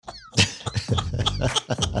Here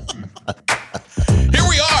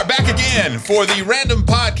we are back again for the Random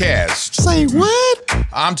Podcast. Say what?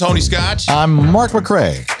 I'm Tony Scotch. I'm Mark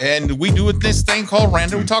McCray. And we do this thing called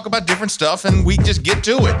Random. We talk about different stuff and we just get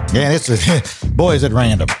to it. Yeah, boy, is it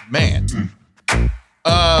random. Man.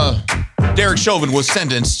 Derek Chauvin was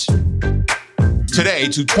sentenced today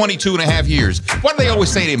to 22 and a half years. Why do they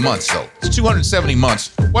always say 8 months, though? It's 270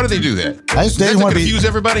 months. Why do they do that? Does that confuse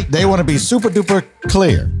everybody? They want to be super duper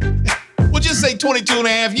clear. Well, just say 22 and a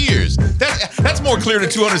half years. That's more clear than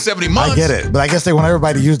 270 months. I get it, but I guess they want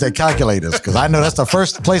everybody to use their calculators because I know that's the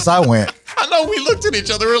first place I went. I know. We looked at each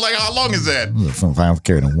other. We were like, how long is that? I'm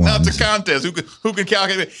carrying a one. Now it's a contest. Who can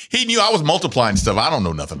calculate it? He knew I was multiplying stuff. I don't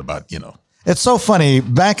know nothing about, It's so funny.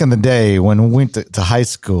 Back in the day when we went to high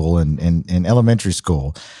school and elementary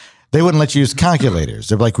school, they wouldn't let you use calculators.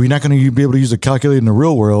 They're like, we're not going to be able to use a calculator in the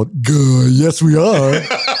real world. Good. Yes, we are.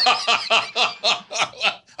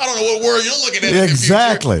 I don't know what world you're looking at.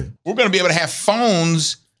 Exactly. We're going to be able to have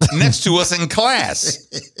phones next to us in class.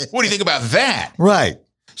 What do you think about that? Right.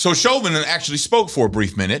 So Chauvin actually spoke for a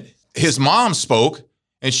brief minute. His mom spoke,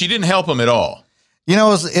 and she didn't help him at all. You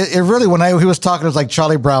know, it really, when he was talking, it was like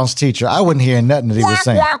Charlie Brown's teacher. I wouldn't hear nothing that he was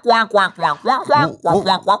saying.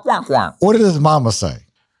 What did his mama say?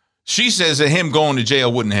 She says that him going to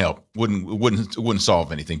jail wouldn't help, wouldn't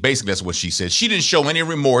solve anything. Basically, that's what she said. She didn't show any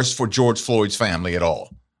remorse for George Floyd's family at all.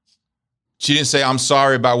 She didn't say, I'm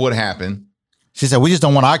sorry about what happened. She said, we just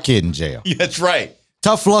don't want our kid in jail. Yeah, that's right.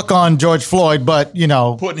 Tough luck on George Floyd, but,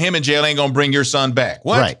 putting him in jail ain't going to bring your son back.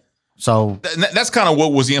 What? Right. So that's kind of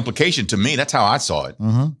what was the implication to me. That's how I saw it.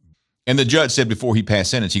 Mm-hmm. And the judge said before he passed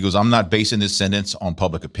sentence, he goes, I'm not basing this sentence on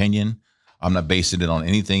public opinion. I'm not basing it on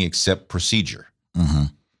anything except procedure. Mm-hmm.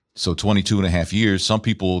 So 22 and a half years, some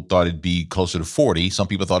people thought it'd be closer to 40. Some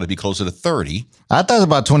people thought it'd be closer to 30. I thought it was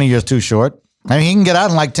about 20 years too short. I mean, he can get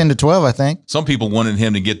out in like 10 to 12, I think. Some people wanted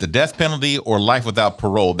him to get the death penalty or life without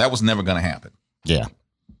parole. That was never going to happen. Yeah.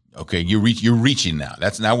 Okay, you're reaching now.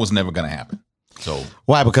 That was never going to happen. So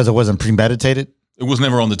why? Because it wasn't premeditated? It was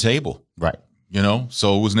never on the table. Right.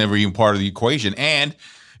 So it was never even part of the equation. And,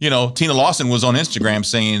 Tina Lawson was on Instagram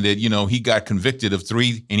saying that, he got convicted of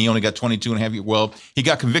 3 and he only got 22 and a half years. Well, he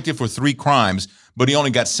got convicted for 3 crimes, but he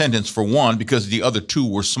only got sentenced for 1 because the other 2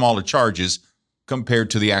 were smaller charges compared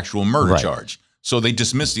to the actual murder charge. So they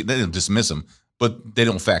didn't dismiss him, but they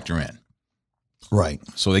don't factor in. Right.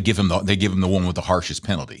 So they give him the one with the harshest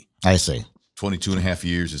penalty. I see. 22 and a half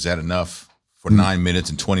years. Is that enough for 9 minutes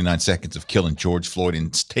and 29 seconds of killing George Floyd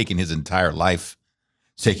and taking his entire life,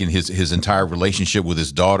 taking his entire relationship with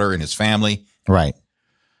his daughter and his family? Right.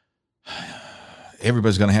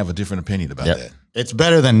 Everybody's going to have a different opinion about that. It's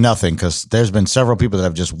better than nothing because there's been several people that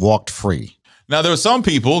have just walked free. Now, there were some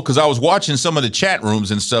people, because I was watching some of the chat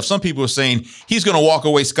rooms and stuff, some people were saying he's going to walk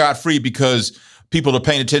away scot-free because people are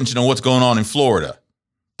paying attention to what's going on in Florida.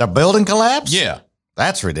 The building collapse? Yeah.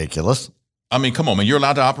 That's ridiculous. I mean, come on, man. You're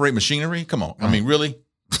allowed to operate machinery? Come on. I mean, really?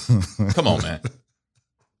 Come on, man.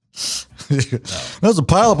 There's a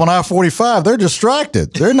pileup on I-45. They're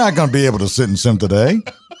distracted. They're not going to be able to sit and sim today.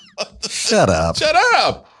 Shut up. Shut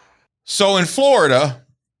up. So in Florida,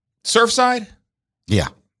 Surfside? Yeah.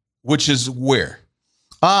 Which is where?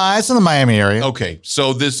 It's in the Miami area. Okay.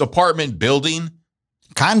 So this apartment building?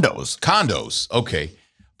 Condos. Okay.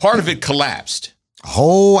 Part of it collapsed.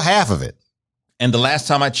 Whole half of it. And the last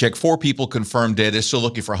time I checked, 4 people confirmed dead. They're still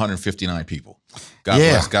looking for 159 people.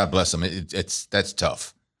 God bless them. That's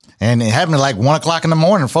tough. And it happened at like 1 o'clock in the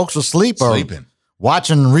morning. Folks were sleeping. Or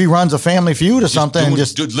watching reruns of Family Feud or something.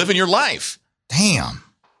 Just living your life. Damn.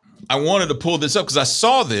 I wanted to pull this up because I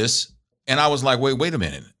saw this and I was like, wait a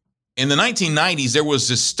minute. In the 1990s, there was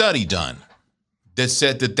this study done that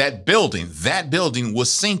said that building was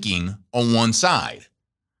sinking on one side.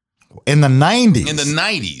 In the 90s? In the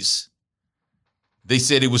 90s. They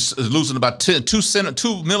said it was losing about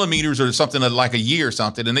 2 millimeters or something like a year or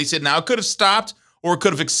something. And they said, now it could have stopped or it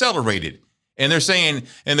could have accelerated. And they're saying,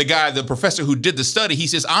 and the professor who did the study, he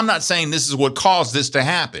says, I'm not saying this is what caused this to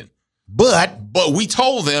happen. But we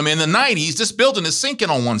told them in the 90s, this building is sinking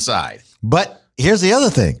on one side. But here's the other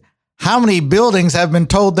thing. How many buildings have been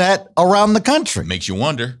told that around the country? Makes you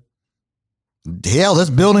wonder. Hell, this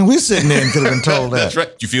building we're sitting in could have been told that. That's right.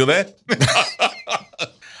 You feel that?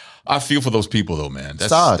 I feel for those people, though, man.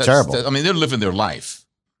 That's terrible. I mean, they're living their life.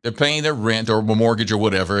 They're paying their rent or mortgage or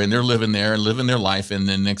whatever, and they're living there and living their life. And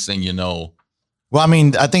then next thing you know. Well, I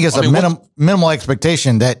mean, I think it's minimal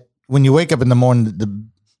expectation that when you wake up in the morning,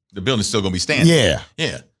 the building's still going to be standing. Yeah.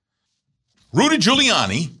 Yeah. Rudy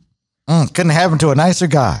Giuliani. Couldn't happen to a nicer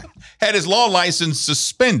guy. Had his law license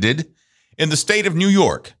suspended in the state of New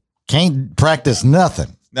York. Can't practice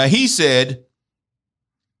nothing. Now, he said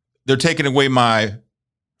they're taking away my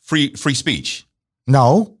free speech.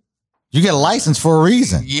 No, you get a license for a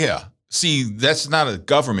reason. Yeah. See, that's not a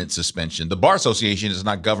government suspension. The Bar Association is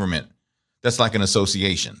not government. That's like an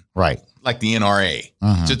association, Right. like the NRA.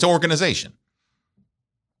 Mhm. It's an organization.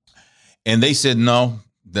 And they said, no,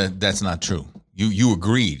 that's not true. You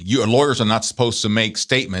agreed. Your lawyers are not supposed to make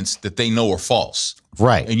statements that they know are false.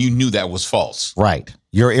 Right. And you knew that was false. Right.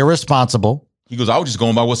 You're irresponsible. He goes, I was just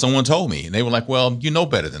going by what someone told me. And they were like, well, you know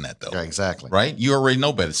better than that, though. Yeah, exactly. Right? You already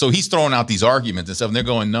know better. So he's throwing out these arguments and stuff, and they're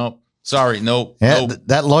going, no, sorry, no, Yeah, no,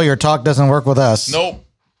 that lawyer talk doesn't work with us. nope.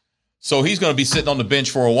 So he's going to be sitting on the bench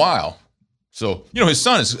for a while. So, his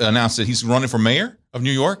son has announced that he's running for mayor of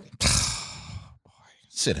New York.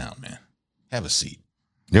 Sit down, man. Have a seat.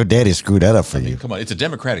 Your daddy screwed that up for you. Come on. It's a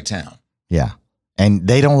Democratic town. Yeah. And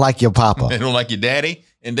they don't like your They papa. don't like your daddy,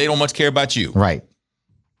 and they don't much care about you. Right.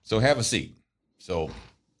 So have a seat. So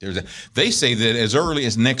they say that as early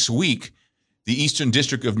as next week, the Eastern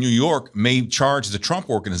District of New York may charge the Trump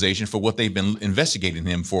organization for what they've been investigating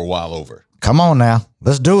him for a while over. Come on now.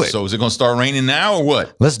 Let's do it. So is it going to start raining now or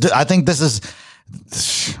what? I think this is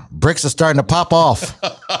bricks are starting to pop off.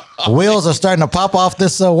 Wheels are starting to pop off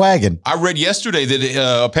this wagon. I read yesterday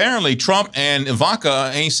that apparently Trump and Ivanka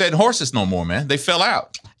ain't setting horses no more, man. They fell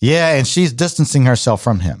out. Yeah, and she's distancing herself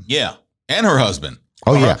from him. Yeah. And her husband.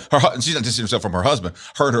 Oh, yeah. She's not distancing herself from her husband.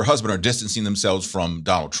 Her and her husband are distancing themselves from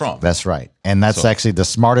Donald Trump. That's right. And that's actually the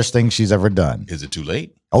smartest thing she's ever done. Is it too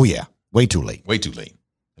late? Oh, yeah. Way too late. Way too late.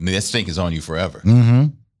 I mean, that stink is on you forever.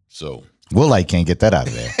 Mm-hmm. So Woolite can't get that out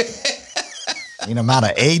of there. You know, amount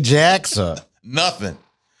of Ajax. nothing.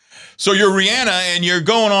 So you're Rihanna and you're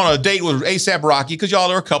going on a date with A$AP Rocky because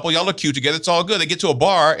y'all are a couple. Y'all look cute together. It's all good. They get to a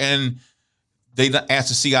bar and they asked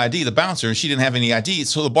to see ID, the bouncer, and she didn't have any ID.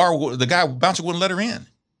 So the bouncer wouldn't let her in.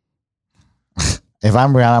 If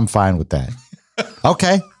I'm Rihanna, I'm fine with that.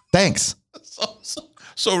 Okay, thanks.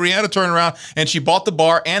 So Rihanna turned around and she bought the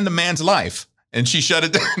bar and the man's life. And she shut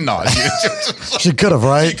it down. No, She could have, she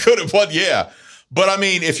right? could have, but yeah. But I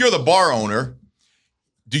mean, if you're the bar owner,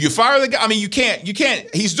 do you fire the guy? I mean, you can't.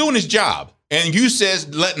 He's doing his job. And you says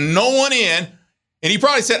let no one in. And he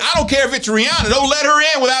probably said, I don't care if it's Rihanna. Don't let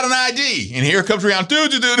her in without an ID. And here comes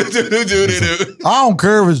Rihanna. I don't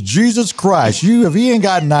care if it's Jesus Christ. If he ain't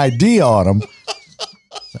got an ID on him,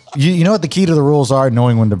 you know what the key to the rules are?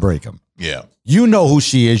 Knowing when to break them. Yeah. You know who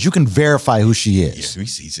she is. You can verify who she is. Yeah,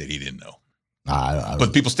 he said he didn't know. But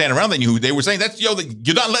But people standing around, they knew who they were saying.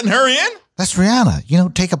 You're not letting her in? that's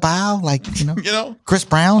Rihanna. Take a bow, like, Chris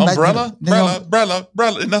Brown. Umbrella, that, umbrella,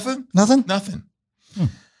 nothing? Nothing? Nothing.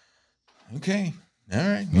 Okay. All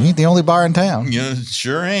right. You ain't the only bar in town.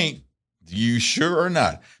 Sure ain't. You sure are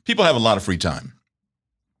not. People have a lot of free time.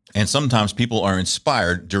 And sometimes people are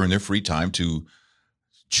inspired during their free time to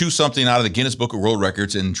choose something out of the Guinness Book of World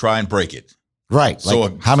Records and try and break it. Right. So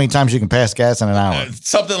like how many times you can pass gas in an hour?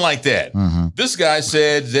 Something like that. Mm-hmm. This guy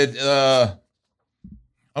said that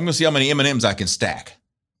I'm going to see how many M&Ms I can stack.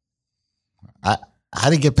 How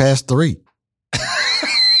did he get past 3?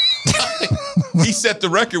 He set the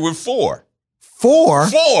record with 4. 4?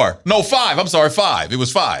 4. No, 5. I'm sorry, 5. It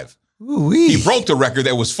was 5. Ooh-wee. He broke the record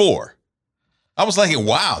that was 4. I was like,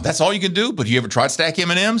 wow, that's all you can do? But you ever tried stack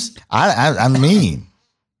M&Ms? I mean,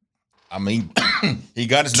 he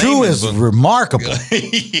got his 2 name. is remarkable.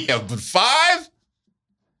 Yeah, but 5?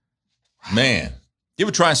 Man. You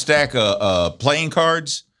ever try and stack playing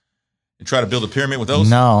cards and try to build a pyramid with those?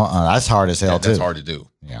 No, that's hard as hell, too. That's hard to do.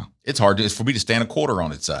 Yeah. It's for me to stand a quarter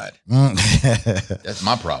on its side. That's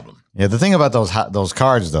my problem. Yeah, the thing about those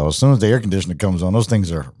cards, though, as soon as the air conditioner comes on, those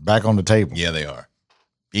things are back on the table. Yeah, they are.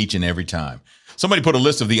 Each and every time. Somebody put a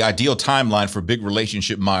list of the ideal timeline for big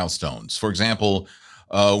relationship milestones. For example,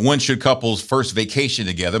 when should couples first vacation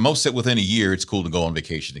together? Most said within a year, it's cool to go on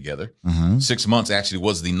vacation together. Mm-hmm. 6 months actually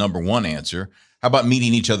was the number one answer. How about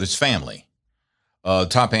meeting each other's family?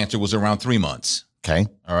 Top answer was around 3 months. Okay.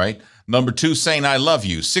 All right. Number 2, saying I love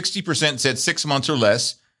you. 60% said 6 months or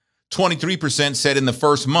less. 23% said in the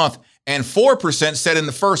first month. And 4% said in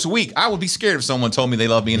the first week. I would be scared if someone told me they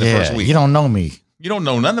love me in the first week. You don't know me. You don't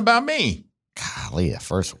know nothing about me. Golly,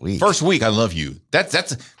 first week. First week, I love you.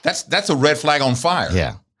 That's a red flag on fire.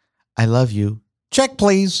 Yeah. I love you. Check,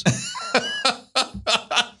 please.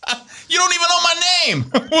 You don't even know my name.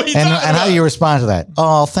 What are you talking And about? how do you respond to that?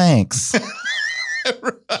 Oh, thanks.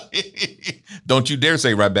 Right. Don't you dare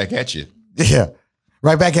say right back at you. Yeah.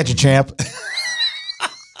 Right back at you, champ.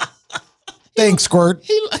 Thanks, Squirt.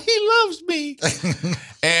 He loves me.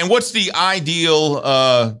 And what's the ideal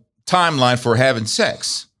timeline for having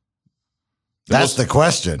sex? That's the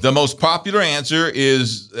question. The most popular answer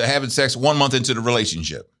is having sex 1 month into the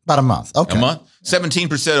relationship. About a month. Okay. A month?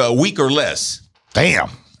 17% a week or less. Damn.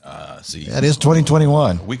 See, That is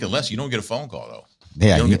 2021. a week or less, you don't get a phone call though.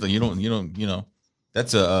 Yeah. You don't.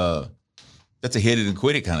 That's a hit it and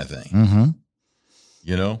quit it kind of thing. Mm-hmm.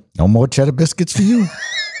 You know, No more cheddar biscuits for you.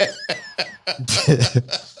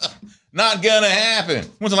 not gonna happen.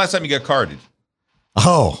 When's the last time you got carded?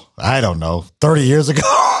 Oh, I don't know. 30 years ago.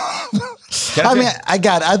 I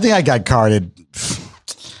think I got carded.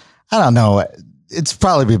 I don't know. It's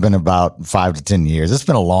probably been about 5 to 10 years. It's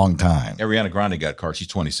been a long time. Ariana Grande got carded. She's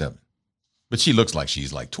 27, but she looks like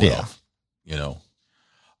she's like 12. Yeah. You know,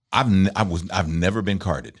 I've never been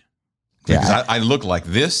carded. Because Yeah. I looked like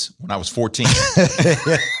this when I was 14.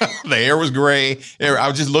 The hair was gray.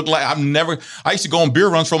 I just looked like I used to go on beer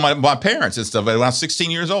runs from my parents and stuff. When I was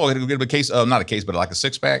 16 years old, I had to get a case, not a case, but like a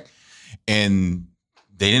 6-pack. And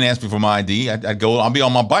they didn't ask me for my ID. I'd be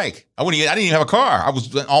on my bike. I didn't even have a car. I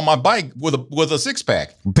was on my bike with a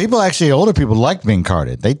 6-pack. Older people like being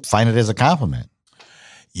carded. They find it as a compliment.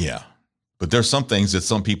 Yeah. But there's some things that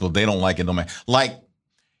some people, they don't like it no matter. Like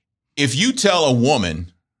if you tell a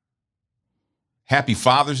woman Happy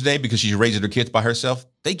Father's Day because she's raising her kids by herself,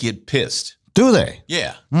 they get pissed. Do they?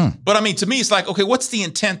 Yeah. But I mean, to me, it's like, okay, what's the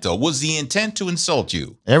intent though? Was the intent to insult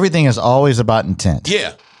you? Everything is always about intent.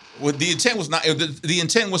 Yeah. Well, the intent was not, the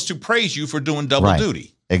intent was to praise you for doing double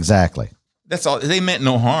duty. Exactly. That's all. They meant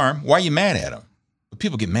no harm. Why are you mad at them? But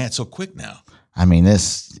people get mad so quick now. I mean,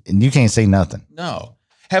 you can't say nothing. No.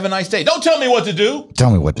 Have a nice day. Don't tell me what to do.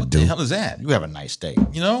 Tell me what to do. What the hell is that? You have a nice day.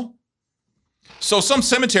 You know? So some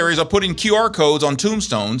cemeteries are putting QR codes on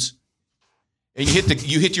tombstones, and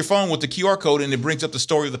you hit your phone with the QR code, and it brings up the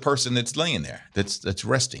story of the person that's laying there, that's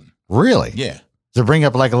resting. Really? Yeah. Does it bring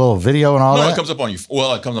up like a little video and all that? No, it comes up on your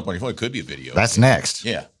phone. It could be a video. That's next.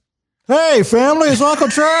 Yeah. Hey, family, it's Uncle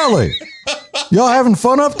Charlie. Y'all having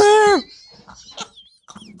fun up there?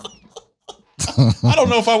 I don't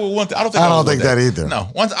know if I would want that. I don't think that either. No.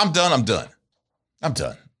 Once I'm done, I'm done. I'm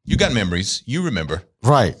done. You got memories. You remember.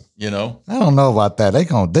 Right. You know? I don't know about that. They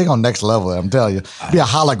gonna next level it, I'm telling you. Be a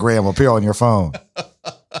hologram up here on your phone.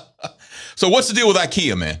 So what's the deal with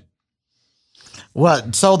IKEA, man?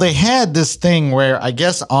 Well, so they had this thing where I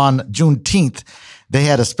guess on Juneteenth, they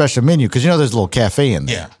had a special menu because there's a little cafe in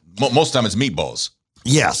there. Yeah. Most of the time it's meatballs.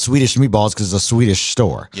 Yeah, Swedish meatballs because it's a Swedish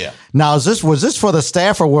store. Yeah. Now, was this for the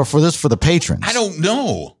staff or for the patrons? I don't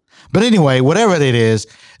know. But anyway, whatever it is,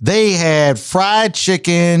 they had fried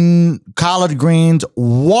chicken, collard greens,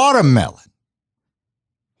 watermelon.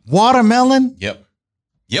 Watermelon? Yep.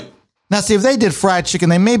 Now, see, if they did fried chicken,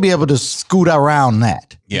 they may be able to scoot around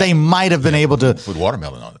that. Yeah. They might have been able to. Put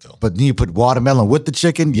watermelon on it, though. But you put watermelon with the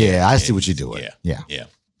chicken? Yeah, I see what you're doing. Yeah.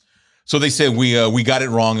 So they said we got it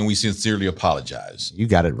wrong and we sincerely apologize. You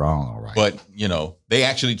got it wrong, all right. But, they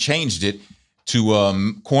actually changed it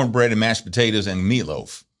to cornbread and mashed potatoes and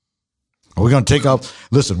meatloaf. We're going to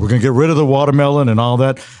we're going to get rid of the watermelon and all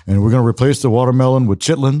that, and we're going to replace the watermelon with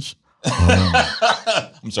chitlins.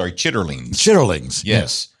 I'm sorry, chitterlings. Chitterlings.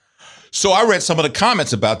 Yes. So I read some of the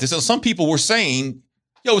comments about this, and some people were saying,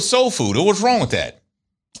 it's soul food. What's wrong with that?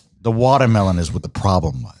 The watermelon is what the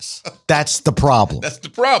problem was. That's the problem. That's the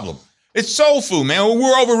problem. It's soul food, man.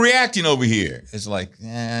 We're overreacting over here. It's like,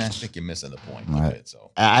 I think you're missing the point. Right.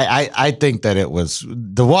 So I think that it was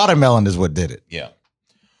the watermelon is what did it. Yeah.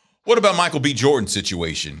 What about Michael B. Jordan's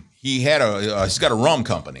situation? He had he's got a rum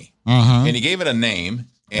company, and he gave it a name,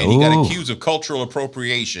 and he got accused of cultural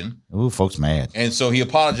appropriation. Ooh, folks mad. And so he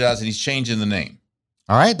apologized, and he's changing the name.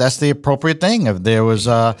 All right, that's the appropriate thing. If there was,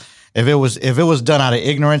 if it was done out of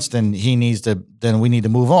ignorance, then we need to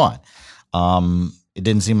move on. It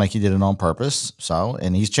didn't seem like he did it on purpose,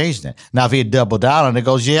 and he's changed it. Now, if he had doubled down and it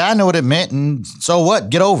goes, yeah, I know what it meant, and so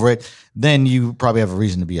what? Get over it. Then you probably have a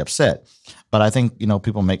reason to be upset. But I think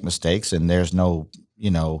people make mistakes, and there's no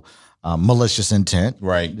malicious intent.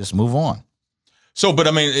 Right. Just move on. So, but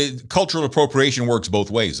I mean, cultural appropriation works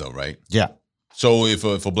both ways, though, right? Yeah. So if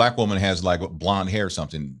a black woman has like blonde hair or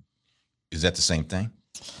something, is that the same thing?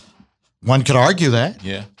 One could argue that.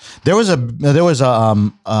 Yeah. There was a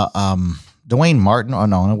Dwayne Martin. Oh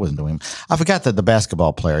no, it wasn't Dwayne. I forgot that the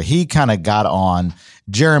basketball player. He kind of got on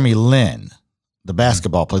Jeremy Lin, the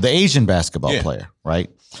basketball player, the Asian basketball player, right?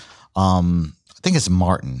 I think it's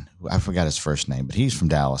Martin. I forgot his first name, but he's from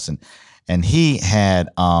Dallas, and he had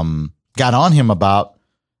got on him about,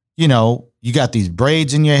 you got these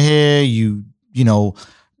braids in your hair, you know,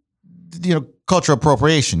 cultural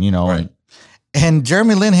appropriation, Right. And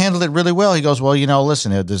Jeremy Lin handled it really well. He goes, well,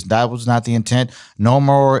 listen, that was not the intent. No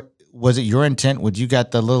more was it your intent when you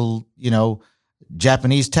got the little,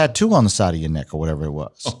 Japanese tattoo on the side of your neck or whatever it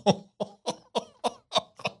was.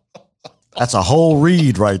 That's a whole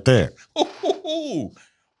read right there. Ooh.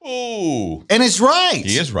 And it's right.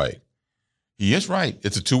 He is right. He is right.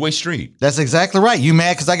 It's a two-way street. That's exactly right. You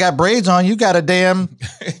mad because I got braids on? You got a damn...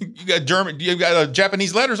 You got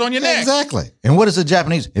Japanese letters on your neck. Exactly. And what is a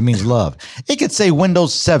Japanese? It means love. It could say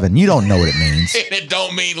Windows 7. You don't know what it means. And it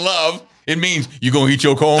don't mean love. It means you're going to eat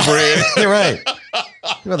your cornbread. You're right.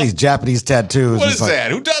 You know these Japanese tattoos. What is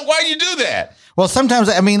that? Why do you do that? Well, sometimes,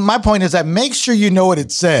 I mean, my point is that make sure you know what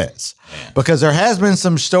it says. Man. Because there has been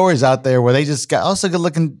some stories out there where they just got also good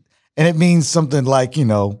looking and it means something like, you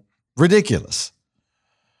know, ridiculous.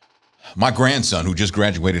 My grandson, who just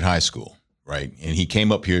graduated high school, right? And he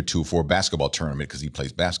came up here for a basketball tournament because he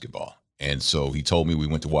plays basketball. And so he told me we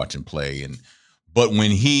went to watch him play. But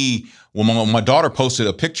when my daughter posted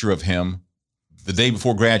a picture of him the day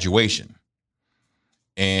before graduation,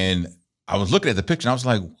 and I was looking at the picture and I was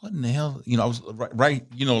like, what in the hell? You know, I was right,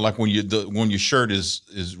 you know, like when your shirt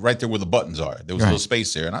is right there where the buttons are. There was a little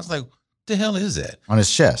space there. And I was like, what the hell is that? On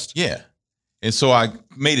his chest. Yeah. And so I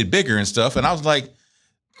made it bigger and stuff. And I was like,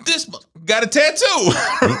 this got a tattoo.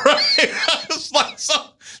 Right? I was like,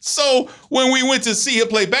 so when we went to see him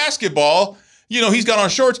play basketball, you know, he's got on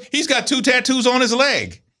shorts. He's got 2 tattoos on his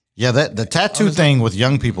leg. Yeah, the tattoo thing with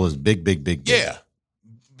young people is big, big, big, big. Yeah.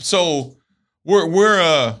 So we're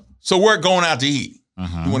going out to eat.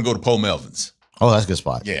 Uh-huh. We want to go to Poe Melvin's. Oh, that's a good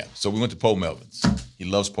spot. Yeah. So we went to Poe Melvin's. He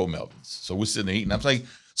loves Poe Melvin's. So we're sitting there eating. I'm like,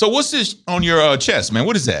 so what's this on your chest, man?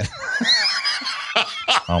 What is that?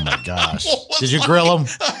 Oh my gosh! Did you grill him?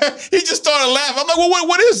 He just started laughing. I'm like, well,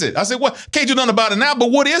 what is it? I said, well, can't do nothing about it now, but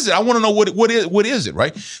what is it? I want to know what is it,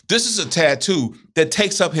 right? This is a tattoo that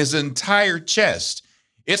takes up his entire chest.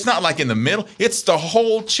 It's not like in the middle. It's the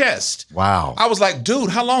whole chest. Wow. I was like, dude,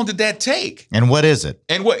 how long did that take? And what is it?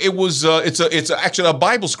 And what it was, it's actually a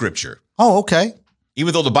Bible scripture. Oh, okay.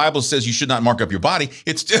 Even though the Bible says you should not mark up your body,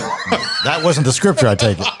 it's still. That wasn't the scripture, I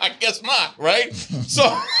take it. I guess not, right?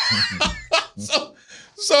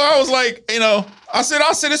 So I was like, you know, I said,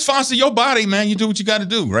 it's fine. So your body, man, you do what you got to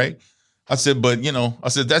do, right? I said, but you know, I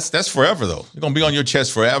said that's forever though. You're gonna be on your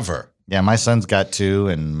chest forever. Yeah, my son's got 2,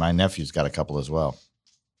 and my nephew's got a couple as well.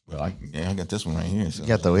 Well, I got this one right here. So, you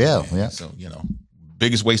got the yeah. So you know,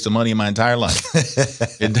 biggest waste of money in my entire life.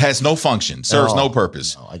 It has no function, serves no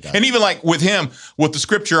purpose. No, and even like with him, with the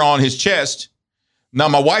scripture on his chest. Now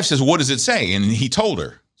my wife says, "What does it say?" And he told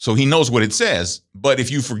her. So he knows what it says. But if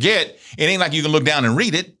you forget, it ain't like you can look down and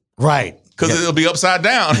read it. Right. Because it'll be upside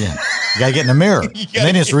down. Yeah. You got to get in the mirror. And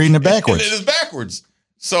then it's reading it backwards. And it is backwards.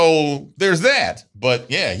 So there's that. But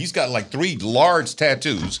yeah, he's got like 3 large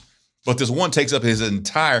tattoos. But this one takes up his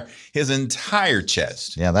entire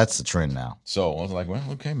chest. Yeah, that's the trend now. So I was like, well,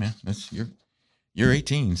 okay, man. You're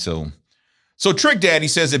 18. So Trick Daddy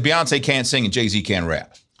says that Beyonce can't sing and Jay-Z can't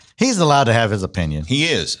rap. He's allowed to have his opinion. He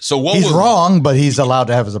is. So he's wrong, but he's allowed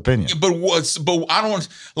to have his opinion. But I don't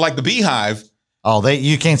like the Beehive. Oh,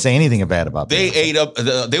 you can't say anything bad about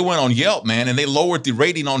that. They went on Yelp, man, and they lowered the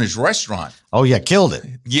rating on his restaurant. Oh yeah, killed it.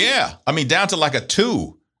 Yeah. I mean, down to like a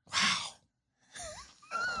 2. Wow.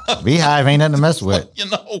 Beehive ain't nothing to mess with.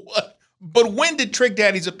 You know what? But when did Trick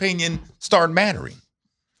Daddy's opinion start mattering?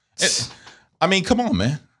 I mean, come on,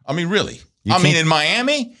 man. I mean, really. In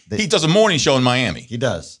Miami, he does a morning show in Miami. He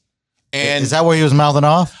does. And is that where he was mouthing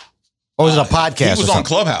off? Or was it a podcast? He was on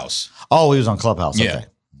Clubhouse. Oh, he was on Clubhouse. Yeah. Okay.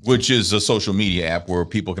 Which is a social media app where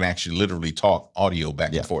people can actually literally talk audio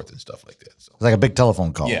back and forth and stuff like that. So. It's like a big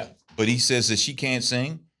telephone call. Yeah. But he says that she can't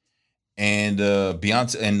sing and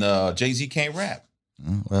Beyonce and Jay-Z can't rap.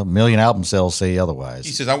 Well, million album sales say otherwise.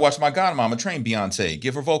 He says, I watched my godmama train Beyonce,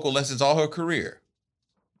 give her vocal lessons all her career.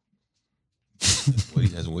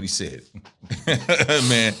 That's what he said.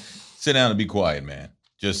 Man, sit down and be quiet, man.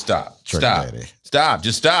 Just stop. Trick stop. Daddy. Stop.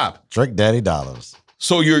 Just stop. Trick Daddy dollars.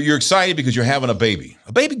 So you're excited because you're having a baby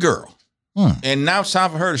girl. And now it's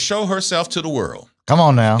time for her to show herself to the world. Come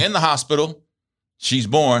on now. In the hospital, she's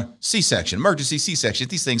born, C-section, emergency C-section.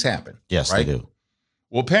 These things happen. Yes, right? They do.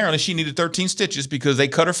 Well, apparently she needed 13 stitches because they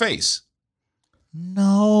cut her face.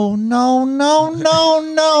 No.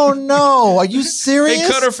 Are you serious? They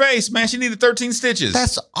cut her face, man. She needed 13 stitches.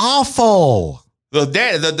 That's awful. The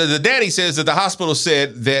daddy says that the hospital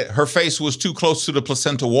said that her face was too close to the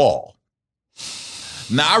placenta wall.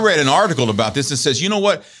 Now, I read an article about this that says, you know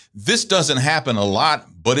what? This doesn't happen a lot,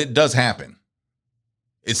 but it does happen.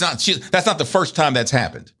 It's not. That's not the first time that's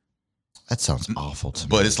happened. That sounds awful to me.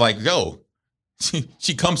 But it's like, yo,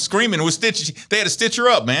 she comes screaming with stitches. They had to stitch her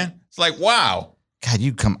up, man. It's like, wow. God,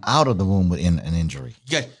 you come out of the womb with an injury.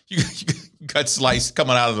 You got sliced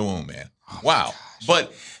coming out of the womb, man. Wow.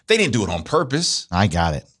 But They didn't do it on purpose. I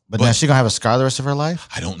got it. But now she gonna have a scar the rest of her life?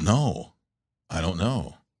 I don't know.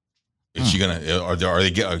 Is she gonna? Are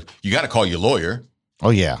they? You got to call your lawyer. Oh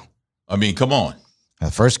yeah. I mean, come on.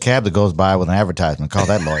 The first cab that goes by with an advertisement, call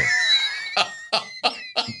that lawyer.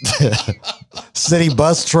 City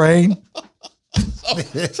bus train.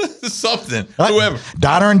 Something. Whoever.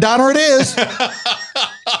 Donner and Donner it is.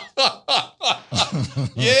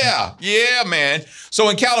 Yeah, man. So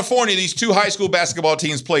in California, these two high school basketball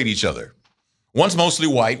teams played each other. One's mostly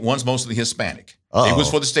white, one's mostly Hispanic. It was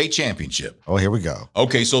for the state championship. Oh, here we go.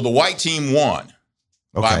 Okay, so the white team won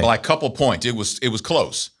Okay. by a couple points. It was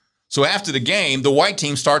close. So after the game, the white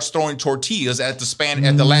team starts throwing tortillas at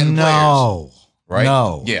the Latin players. Right?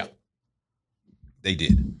 No. Yeah. They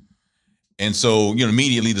did. And so,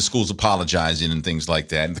 immediately the school's apologizing and things like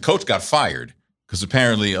that. And the coach got fired because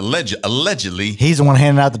apparently, allegedly. He's the one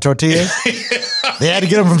handing out the tortillas? They had to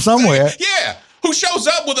get them from somewhere. Yeah. Who shows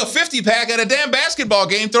up with a 50-pack at a damn basketball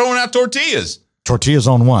game throwing out tortillas? Tortillas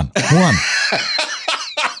on one.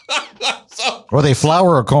 So, Were they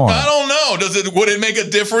flour or corn? I don't know. Would it make a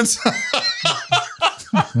difference?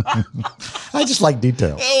 I just like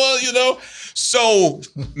detail. Well, So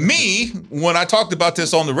me, when I talked about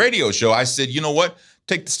this on the radio show, I said, you know what?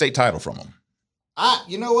 Take the state title from them.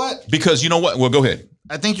 You know what? Because you know what? Well, go ahead.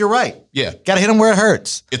 I think you're right. Yeah. Got to hit them where it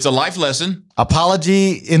hurts. It's a life lesson.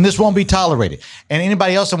 Apology, and this won't be tolerated. And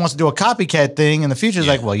anybody else that wants to do a copycat thing in the future is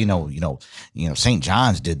like, well, St.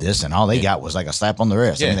 John's did this, and all they got was like a slap on the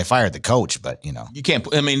wrist. I mean, they fired the coach, but You can't,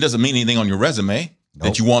 it doesn't mean anything on your resume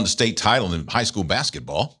that you won the state title in high school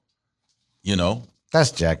basketball.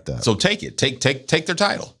 That's jacked up. So take it. Take their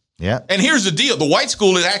title. Yeah. And here's the deal. The white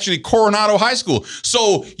school is actually Coronado High School.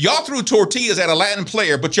 So y'all threw tortillas at a Latin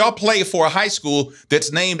player, but y'all play for a high school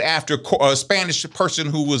that's named after a Spanish person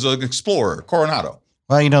who was an explorer, Coronado.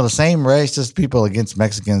 Well, the same racist people against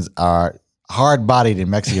Mexicans are hard-bodied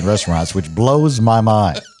in Mexican restaurants, which blows my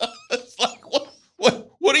mind. It's like,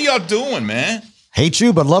 what are y'all doing, man? Hate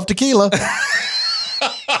you, but love tequila.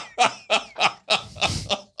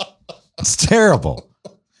 It's terrible.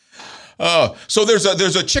 So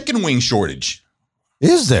there's a chicken wing shortage.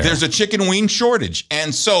 Is there? There's a chicken wing shortage.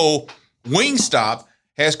 And so Wingstop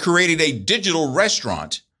has created a digital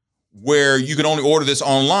restaurant where you can only order this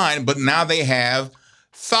online, but now they have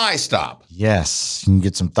Thigh Stop. Yes, you can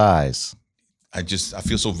get some thighs. I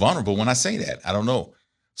feel so vulnerable when I say that. I don't know.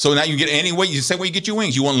 So now you can get any way. You say where you get your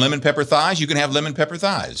wings. You want lemon pepper thighs? You can have lemon pepper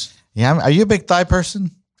thighs. Yeah, are you a big thigh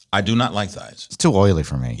person? I do not like thighs. It's too oily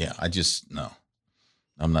for me. Yeah, no.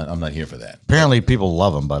 I'm not here for that. Apparently people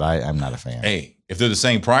love them, but I'm not a fan. Hey, if they're the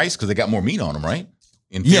same price, because they got more meat on them, right?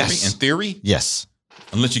 In theory? Yes.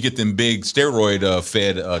 Unless you get them big steroid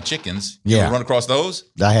fed chickens. You ever run across those?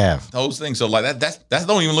 I have. Those things. So like that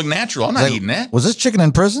don't even look natural. I'm not eating that. Was this chicken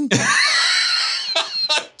in prison?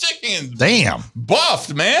 Chicken. Damn.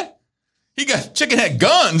 Buffed, man. Chicken had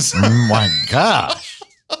guns. Oh my gosh.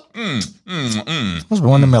 Must be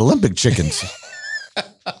one of them Olympic chickens.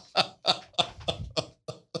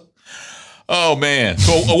 Oh, man.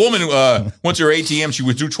 So a woman went to her ATM. She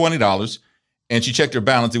withdrew $20, and she checked her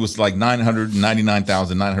balance. It was like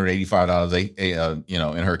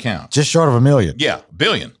 $999,985, in her account. Just short of $1 million. Yeah,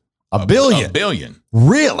 billion. A billion? A billion.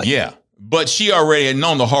 Really? Yeah. But she already had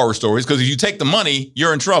known the horror stories because if you take the money,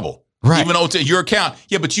 you're in trouble. Right. Even though it's your account.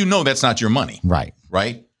 Yeah, but that's not your money. Right.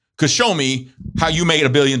 Right? Because show me how you made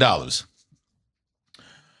 $1 billion.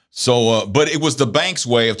 So, but it was the bank's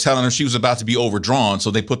way of telling her she was about to be overdrawn.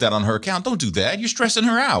 So they put that on her account. Don't do that. You're stressing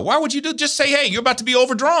her out. Why would you just say, hey, you're about to be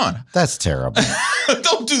overdrawn? That's terrible.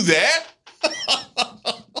 Don't do that.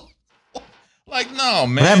 Like, no,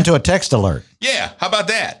 man. What happened to a text alert? Yeah. How about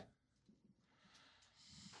that?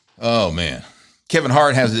 Oh, man. Kevin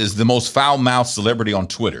Hart is the most foul-mouthed celebrity on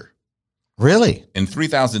Twitter. Really? In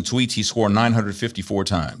 3,000 tweets, he scored 954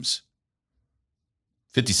 times.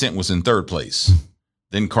 50 Cent was in third place.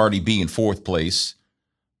 Then Cardi B in fourth place.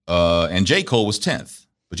 And J. Cole was 10th.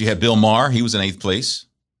 But you had Bill Maher. He was in eighth place.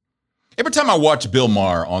 Every time I watch Bill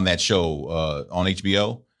Maher on that show on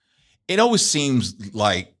HBO, it always seems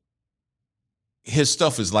like his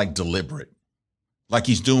stuff is like deliberate. Like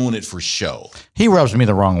he's doing it for show. He rubs me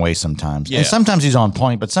the wrong way sometimes. Yeah. And sometimes he's on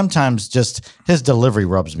point, but sometimes just his delivery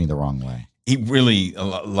rubs me the wrong way. He really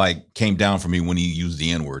came down for me when he used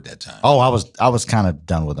the N-word that time. Oh, I was kind of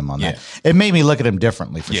done with him on that. It made me look at him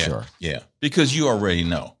differently for sure. Yeah, because you already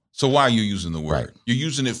know. So why are you using the word? Right. You're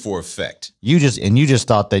using it for effect. You just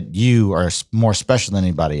thought that you are more special than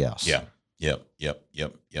anybody else. Yeah. Yep.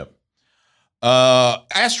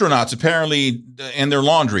 Astronauts apparently in their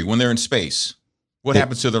laundry when they're in space. What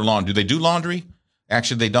happens to their laundry? Do they do laundry?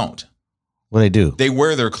 Actually, they don't. What do they do? They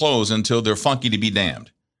wear their clothes until they're funky to be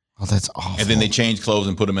damned. Oh, that's awful. And then they change clothes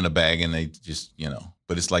and put them in a bag, and they just,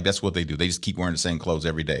 but it's like that's what they do. They just keep wearing the same clothes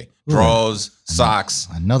every day. Drawers, socks.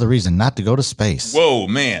 Another reason not to go to space. Whoa,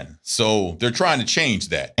 man. So they're trying to change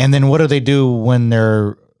that. And then what do they do when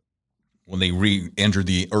they're... When they re-enter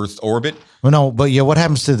the Earth's orbit? Well, no, but yeah, what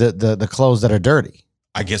happens to the clothes that are dirty?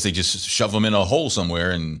 I guess they just shove them in a hole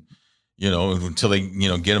somewhere and, until they,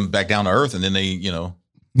 get them back down to Earth, and then they,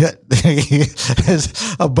 Yeah,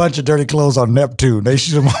 there's a bunch of dirty clothes on Neptune. They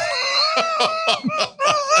shoot them.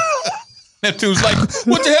 Neptune's like,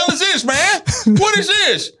 what the hell is this, man? What is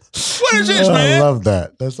this? What is this, man? I love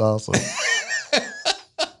that. That's awesome.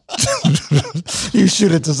 You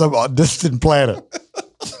shoot it to some distant planet.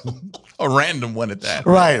 A random one at that.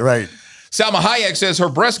 Right. Salma Hayek says her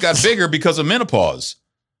breasts got bigger because of menopause.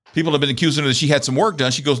 People have been accusing her that she had some work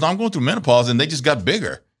done. She goes, no, I'm going through menopause, and they just got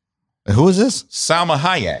bigger. Who is this? Salma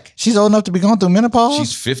Hayek. She's old enough to be going through menopause?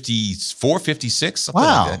 She's 54, 56, something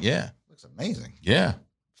wow. like that. Yeah. Looks amazing. Yeah.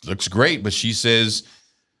 Looks great, but she says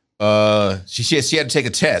she had to take a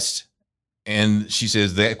test. And she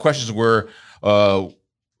says the questions were,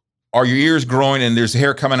 are your ears growing and there's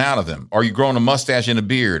hair coming out of them? Are you growing a mustache and a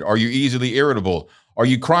beard? Are you easily irritable? Are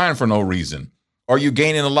you crying for no reason? Are you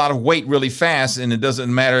gaining a lot of weight really fast and it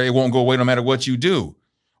doesn't matter, it won't go away no matter what you do?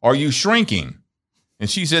 Are you shrinking? And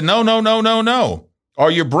she said, no. Are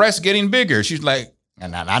your breasts getting bigger? She's like,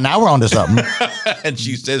 and now we're on to something. and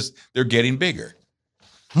she says they're getting bigger.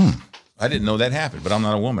 I didn't know that happened, but I'm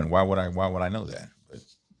not a woman. Why would I know that? But,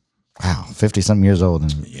 wow, 50-something years old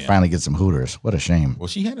and finally get some Hooters. What a shame. Well,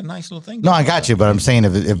 she had a nice little thing. No, I got you, but I'm saying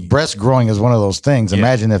if breast growing is one of those things,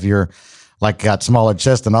 imagine if you're like got smaller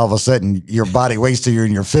chest and all of a sudden your body waits till you're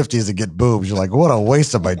in your 50s to get boobs. You're like, what a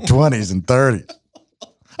waste of my 20s and 30s.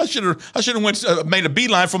 I should have made a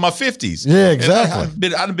beeline for my 50s. Yeah, exactly.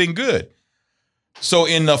 I'd have been good. So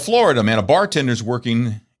in Florida, man, a bartender's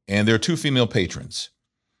working, and there are two female patrons,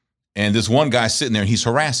 and this one guy's sitting there and he's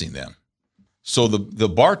harassing them. So the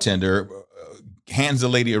bartender hands the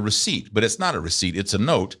lady a receipt, but it's not a receipt; it's a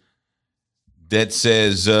note that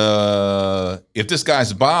says, "If this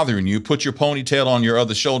guy's bothering you, put your ponytail on your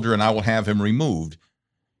other shoulder, and I will have him removed."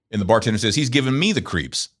 And the bartender says, "He's giving me the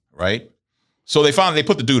creeps," right? So they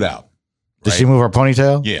put the dude out. Right? Did she move her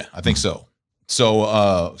ponytail? Yeah, I think so.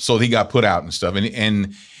 So he got put out and stuff.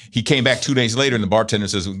 And he came back 2 days later and the bartender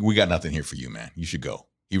says, we got nothing here for you, man. You should go.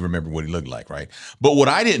 He remembered what he looked like, right? But what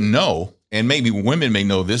I didn't know, and maybe women may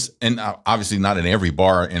know this, and obviously not in every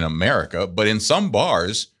bar in America, but in some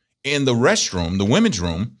bars, in the restroom, the women's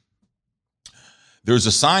room, there's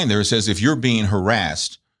a sign there that says, if you're being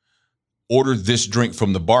harassed, order this drink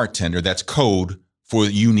from the bartender. That's code for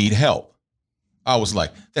you need help. I was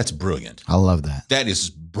like, that's brilliant. I love that. That is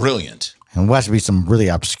brilliant. And watch it be some really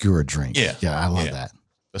obscure drink. Yeah. Yeah, I love that.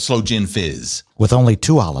 A slow gin fizz. With only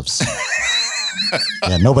 2 olives.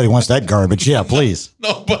 Yeah, nobody wants that garbage. Yeah, please.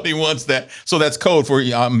 Nobody wants that. So that's code for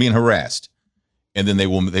I'm being harassed. And then they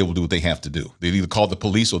will do what they have to do. They'll either call the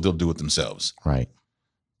police or they'll do it themselves. Right.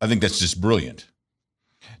 I think that's just brilliant.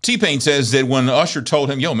 T-Pain says that when Usher told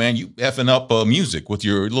him, yo, man, you effing up music with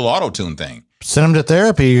your little auto-tune thing. Sent him to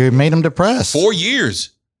therapy. It made him depressed. 4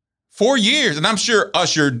 years. 4 years. And I'm sure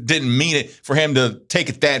Usher didn't mean it for him to take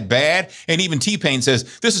it that bad. And even T-Pain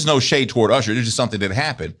says, this is no shade toward Usher. It's just something that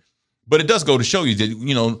happened. But it does go to show you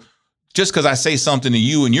that, just because I say something to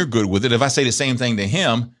you and you're good with it, if I say the same thing to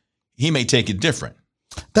him, he may take it different.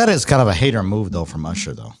 That is kind of a hater move, though, from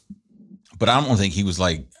Usher, though. But I don't think he was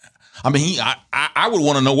like, I would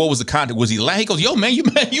want to know what was the content. Was he like, he goes, yo, man, you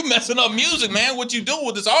messing up music, man. What you doing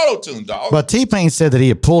with this auto-tune, dog? But T-Pain said that he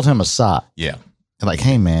had pulled him aside. Yeah. Like,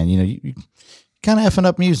 hey, man, you kind of effing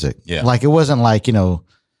up music. Yeah. Like, it wasn't like,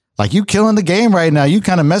 like you killing the game right now. You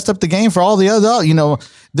kind of messed up the game for all the other,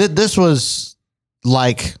 this was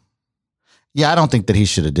like, I don't think that he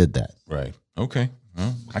should have did that. Right. Okay.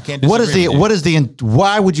 Well, I can't disagree.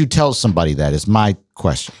 Why would you tell somebody that is my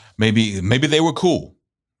question. Maybe they were cool.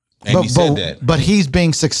 And he said that. But he's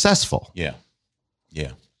being successful. Yeah.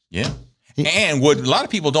 And what a lot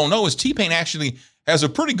of people don't know is T-Pain actually has a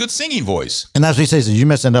pretty good singing voice. And that's what he says, you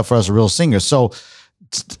messing up for us a real singer. So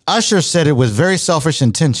Usher said it with very selfish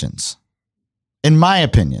intentions, in my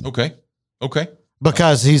opinion. Okay.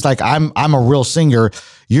 Because he's like, I'm a real singer.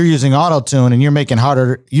 You're using auto-tune and you're making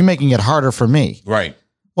it harder for me. Right.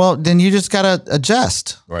 Well, then you just gotta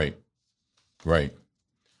adjust. Right.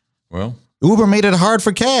 Well, Uber made it hard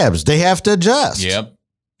for cabs. They have to adjust. Yep.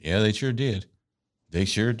 Yeah, they sure did.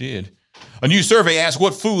 A new survey asks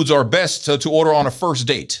what foods are best to order on a first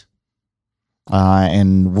date.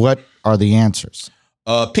 And what are the answers?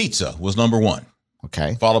 Pizza was number one.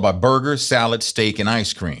 Okay. followed by burger, salad, steak, and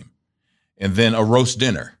ice cream. And then a roast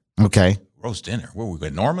dinner. Okay. Roast dinner? Where were we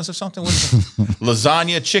going? Norma's or something? What is it?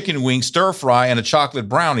 Lasagna, chicken wing, stir fry, and a chocolate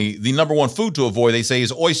brownie. The number one food to avoid, they say,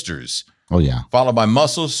 is oysters. Oh, yeah. Followed by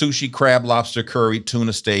mussels, sushi, crab, lobster, curry,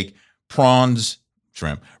 tuna steak, prawns,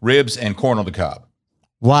 shrimp, ribs, and corn on the cob.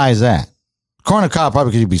 Why is that? Corn on the cob,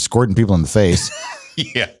 probably because you'd be squirting people in the face.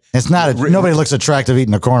 Yeah. It's not, nobody looks attractive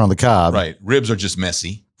eating a corn on the cob. Right. Ribs are just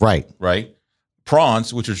messy. Right. Right.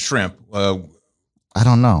 Prawns, which are shrimp. I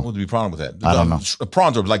don't know. What would be a problem with that? I don't know.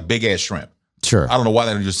 Prawns are like big ass shrimp. Sure. I don't know why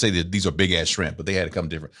they don't just say that these are big ass shrimp, but they had to come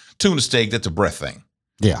different. Tuna steak, that's a breath thing.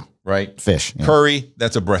 Yeah. Right. Fish. Yeah. Curry,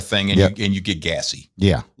 that's a breath thing, and Yep. you get gassy.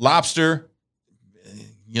 Yeah. Lobster,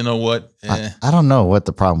 you know what? I don't know what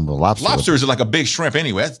the problem with lobster Lobster is like a big shrimp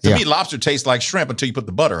anyway. To Yeah. me, lobster tastes like shrimp until you put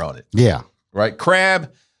the butter on it. Yeah. Right.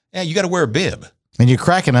 Crab, yeah, you got to wear a bib. And you're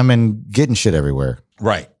cracking them and getting shit everywhere.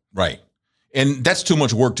 Right. Right. And that's too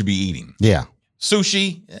much work to be eating. Yeah.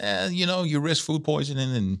 Sushi, you risk food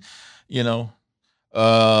poisoning and,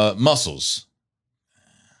 mussels.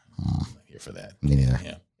 I'm not here for that. Me neither.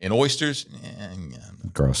 Yeah. And oysters,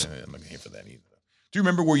 Gross. I'm not here for that either. Do you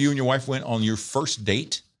remember where you and your wife went on your first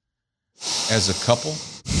date as a couple?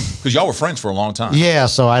 Because y'all were friends for a long time. Yeah,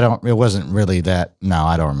 so it wasn't really that. No,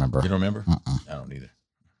 I don't remember. You don't remember? Uh-uh. I don't either.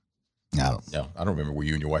 No. No, I don't remember where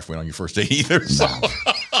you and your wife went on your first date either. So.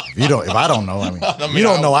 If I don't know, I mean, you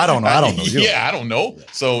don't know, I don't know. I don't know. Yeah, I don't know.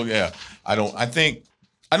 So yeah, I know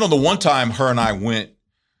the one time her and I went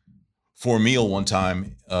for a meal one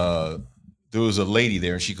time, there was a lady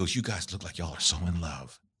there and she goes, "You guys look like y'all are so in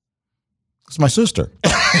love." It's my sister.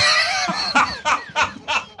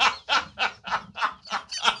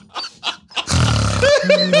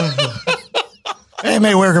 It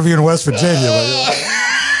may work if you're in West Virginia.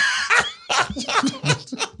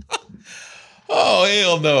 Oh,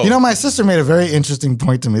 hell no. You know, my sister made a very interesting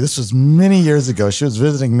point to me. This was many years ago. She was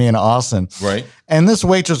visiting me in Austin. Right. And this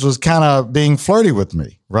waitress was kind of being flirty with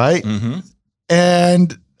me, right? Mm-hmm.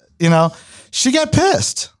 And, she got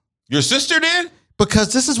pissed. Your sister did?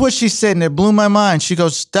 Because this is what she said, and it blew my mind. She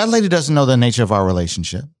goes, "That lady doesn't know the nature of our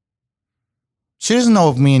relationship. She doesn't know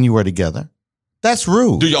if me and you were together. That's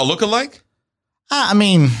rude." Do y'all look alike? I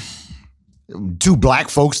mean, two black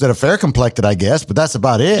folks that are fair complected, I guess, but that's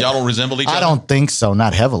about it. Y'all don't resemble each other? I don't think so,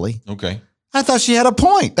 not heavily. Okay. I thought she had a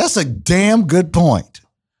point. That's a damn good point.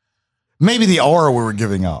 Maybe the aura we were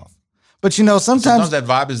giving off. But sometimes that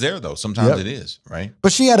vibe is there though. Sometimes Yep. it is, right?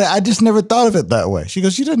 But I just never thought of it that way. She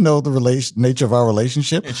goes, "You didn't know the nature of our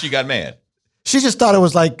relationship." And she got mad. She just thought it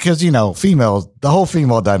was like, because, females, the whole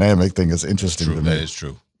female dynamic thing is interesting True. to me. That is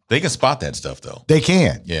true. They can spot that stuff though. They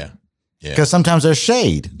can. Yeah. Yeah. Because sometimes there's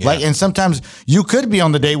shade. Yeah. And sometimes you could be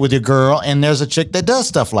on the date with your girl and there's a chick that does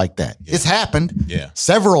stuff like that. Yeah. It's happened Yeah.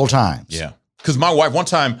 several times. Yeah. Because my wife, one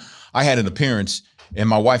time I had an appearance and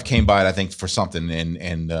my wife came by, I think, for something.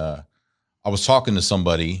 And I was talking to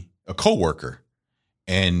somebody, a coworker,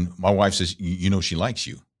 and my wife says, she likes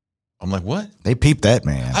you. I'm like, "What?" They peep that,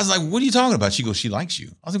 man. I was like, "What are you talking about?" She goes, "She likes you."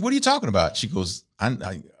 I was like, "What are you talking about?" She goes,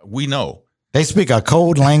 we know. They speak a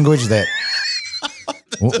code language that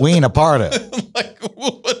we ain't a part of. Like,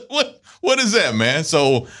 what is that, man?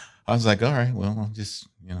 So I was like, all right, well, I'm just,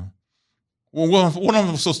 well, what am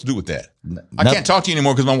I supposed to do with that? I can't talk to you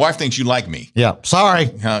anymore because my wife thinks you like me. Yeah. Sorry.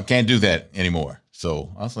 Can't do that anymore.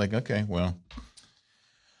 So I was like, okay, well.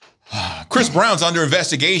 Chris Brown's under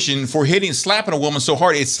investigation for slapping a woman so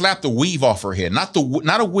hard it slapped the weave off her head. Not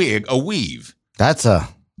a wig, a weave. That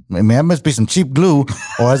must be some cheap glue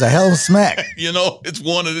or it's a hell of a smack. It's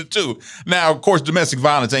one of the two. Now, of course, domestic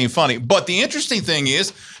violence ain't funny. But the interesting thing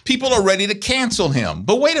is people are ready to cancel him.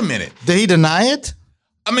 But wait a minute. Did he deny it?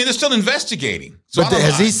 I mean, they're still investigating. So But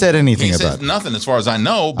has he said anything he about says it? nothing as far as I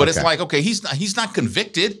know. But it's Okay. like, okay, he's not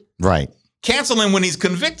convicted. Right. Cancel him when he's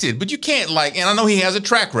convicted. But you can't and I know he has a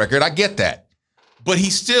track record. I get that. But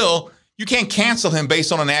you can't cancel him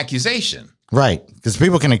based on an accusation. Right. Because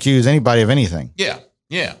people can accuse anybody of anything. Yeah.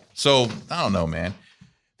 Yeah. So I don't know, man.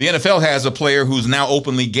 The NFL has a player who's now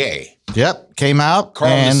openly gay. Yep. Came out.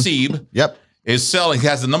 Carl and, Nassib Yep.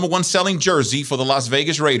 has the number one selling jersey for the Las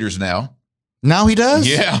Vegas Raiders now. Now he does?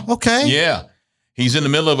 Yeah. Okay. Yeah. He's in the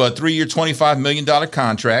middle of a 3-year, $25 million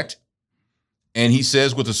contract. And he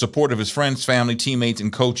says with the support of his friends, family, teammates,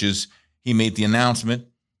 and coaches, he made the announcement.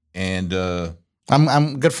 And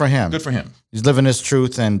I'm good for him. good for him. He's living his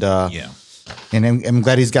truth, and Yeah. and I'm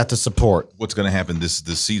glad he's got the support. What's going to happen this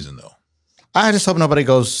season, though? I just hope nobody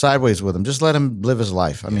goes sideways with him. Just let him live his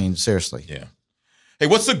life. I mean, seriously. Yeah. Hey,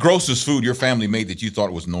 what's the grossest food your family made that you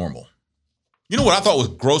thought was normal? You know what I thought was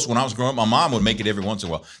gross when I was growing up? My mom would make it every once in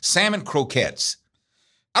a while. Salmon croquettes.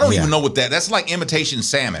 I don't even know what that's like imitation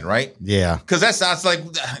salmon, right? Yeah. Because that sounds like.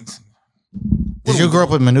 Did you grow up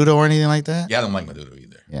with menudo or anything like that? Yeah, I don't like menudo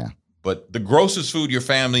either. Yeah. But the grossest food your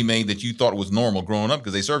family made that you thought was normal growing up,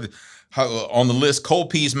 because they served it on the list, cold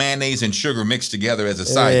peas, mayonnaise, and sugar mixed together as a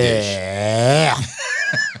side dish. Yeah.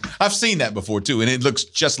 I've seen that before too, and it looks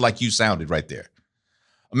just like you sounded right there.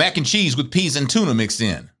 Mac and cheese with peas and tuna mixed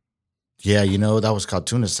in. Yeah, that was called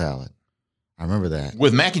tuna salad. I remember that.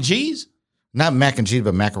 With mac and cheese? Not mac and cheese,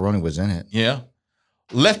 but macaroni was in it. Yeah.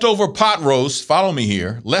 Leftover pot roast, follow me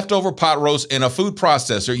here. Leftover pot roast in a food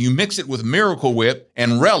processor. You mix it with Miracle Whip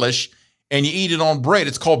and relish, and you eat it on bread.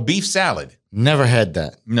 It's called beef salad. Never had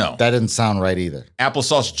that. No. That didn't sound right either.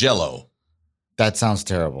 Applesauce Jell-O. That sounds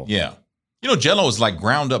terrible. Yeah. Jell-O is like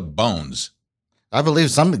ground up bones. I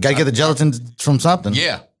believe got to get the gelatin from something.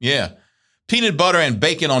 Yeah. Peanut butter and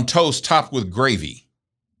bacon on toast topped with gravy.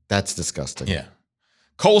 That's disgusting. Yeah.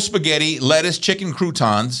 Cold spaghetti, lettuce, chicken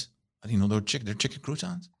croutons. I didn't know they're chicken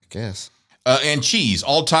croutons. I guess. And cheese,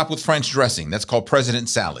 all topped with French dressing. That's called President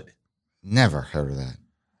Salad. Never heard of that.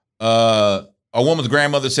 A woman's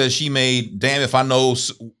grandmother says she made damn if I know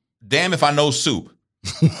soup.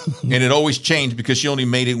 And it always changed because she only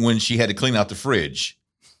made it when she had to clean out the fridge.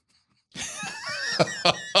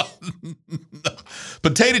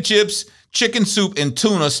 Potato chips, chicken soup, and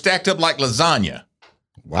tuna stacked up like lasagna.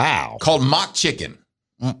 Wow. Called mock chicken.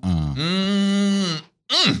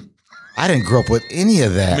 I didn't grow up with any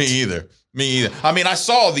of that. Me either. I mean, I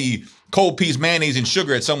saw the cold peas, mayonnaise, and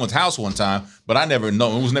sugar at someone's house one time, but it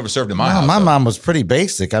was never served in my house. My mom was pretty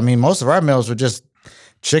basic. I mean, most of our meals were just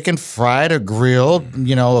chicken fried or grilled,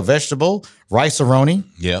 a vegetable, rice-a-roni.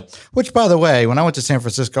 Yeah. Which, by the way, when I went to San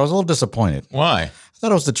Francisco, I was a little disappointed. Why? I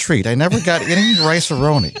thought it was the treat. I never got any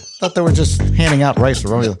rice-a-roni. I thought they were just handing out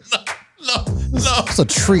rice-a-roni. No. It's a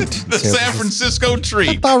treat. The San Francisco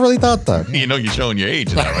treat. I really thought that. You're showing your age,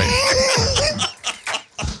 is that right?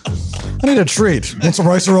 I need a treat. Want some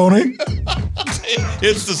rice-a-roni?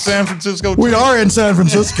 It's the San Francisco treat. We are in San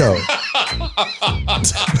Francisco.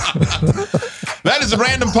 That is a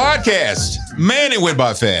random podcast. Man, it went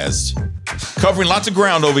by fast. Covering lots of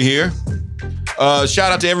ground over here.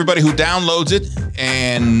 Shout out to everybody who downloads it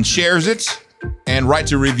and shares it and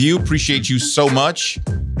writes a review. Appreciate you so much.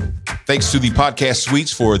 Thanks to the Podcast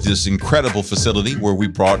Suites for this incredible facility where we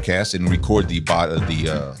broadcast and record the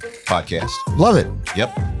podcast. Love it.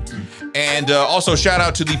 Yep. And also shout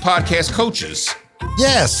out to the podcast coaches.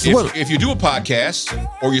 Yes. If you do a podcast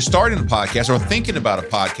or you're starting a podcast or thinking about a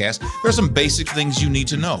podcast, there's some basic things you need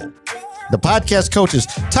to know. The podcast coaches,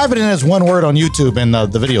 type it in as one word on YouTube and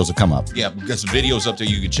the videos will come up. Yeah, we've got some videos up there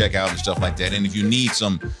you can check out and stuff like that. And if you need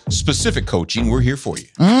some specific coaching, we're here for you.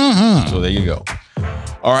 Mm-hmm. So there you go.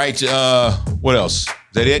 All right. What else? Is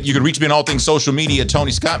that it? You can reach me on all things social media,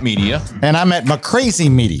 Tony Scott Media. And I'm at McCrazy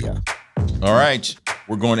Media. All right.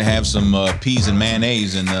 We're going to have some peas and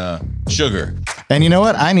mayonnaise and sugar. And you know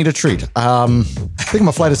what? I need a treat. I think I'm going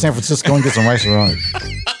to fly to San Francisco and get some rice-a-roni.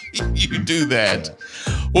 You do that.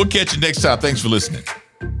 We'll catch you next time. Thanks for listening.